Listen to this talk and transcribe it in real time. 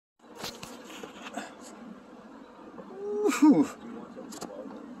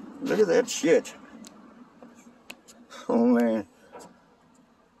Look at that shit. Oh man.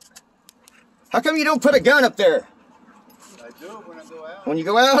 How come you don't put a gun up there? I do when I go out. When you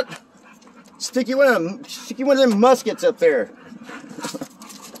go out? Stick you one of them muskets up there.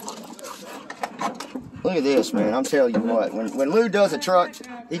 Look at this, man. I'm telling you what. When Lou does a truck,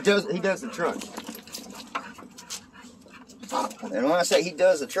 he does the truck. And when I say he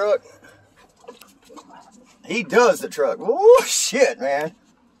does the truck, he does the truck. Woo, shit, man.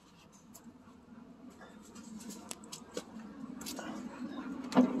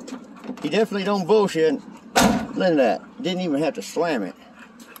 He definitely don't bullshit. Look at that. Didn't even have to slam it.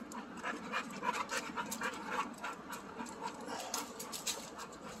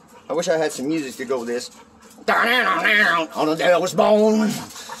 I wish I had some music to go with this. On the day I was born,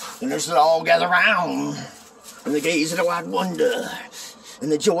 and this all gather round, and the gaze of the wide wonder,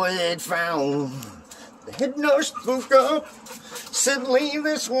 and the joy they'd found. The head nurse spoke up, said, "Leave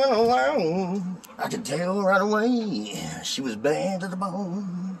this one alone." I could tell right away she was bad to the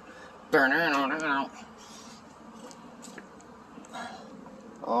bone.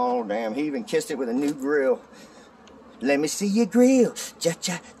 Oh damn! He even kissed it with a new grill. Let me see your grill,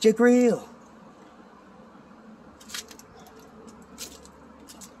 your grill.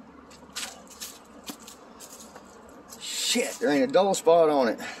 Shit, there ain't a dull spot on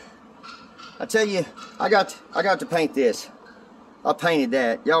it. I tell you, I got to paint this. I painted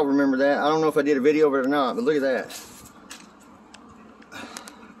that. Y'all remember that? I don't know if I did a video of it or not, but look at that.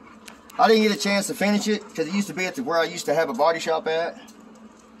 I didn't get a chance to finish it because it used to be at where I used to have a body shop at.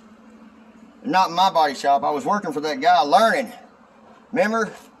 Not in my body shop. I was working for that guy learning.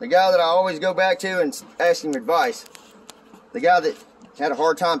 Remember? The guy that I always go back to and ask him advice. The guy that had a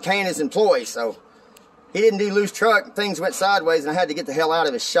hard time paying his employees. So he didn't do Lou's truck. Things went sideways and I had to get the hell out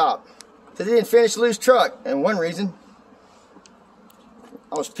of his shop. Because he didn't finish Lou's truck. And one reason,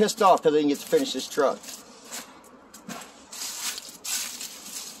 I was pissed off because I didn't get to finish this truck.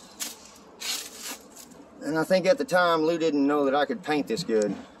 And I think at the time, Lou didn't know that I could paint this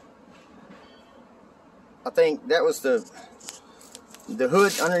good. I think that was the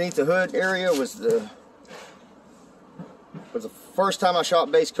hood, underneath the hood area was the first time I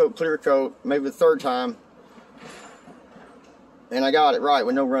shot base coat, clear coat, maybe the third time. And I got it right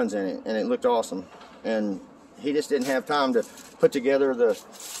with no runs in it, and it looked awesome. And he just didn't have time to put together the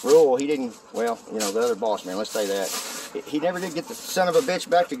rule. He didn't, well, you know, the other boss man, let's say that. He never did get the son of a bitch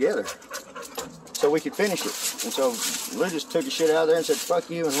back together so we could finish it. And so Lou just took his shit out of there and said, "Fuck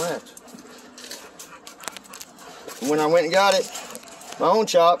you," and left. When I went and got it, my own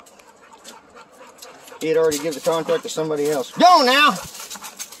shop, he had already given the contract to somebody else. Go now!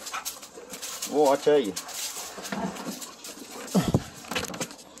 Boy, I tell you.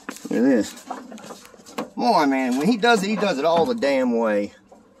 Look at this. Boy, man, when he does it all the damn way.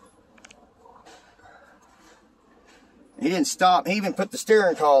 He didn't stop. He even put the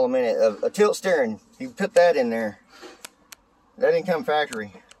steering column in it, a tilt steering. He put that in there. That didn't come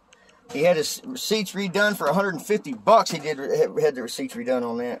factory. He had his receipts redone for $150. He had the receipts redone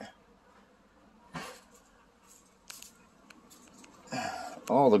on that.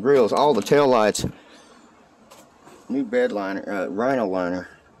 All the grills, all the tail lights. New bed liner, rhino liner.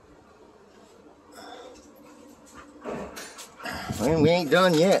 Man, we ain't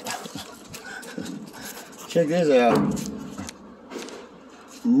done yet. Check this out.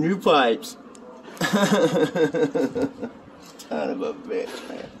 New pipes. Son of a bitch,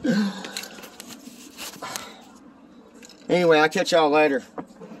 man. Anyway, I'll catch y'all later.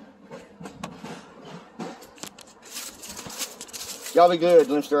 Y'all be good.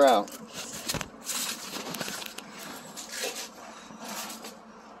 Limster out.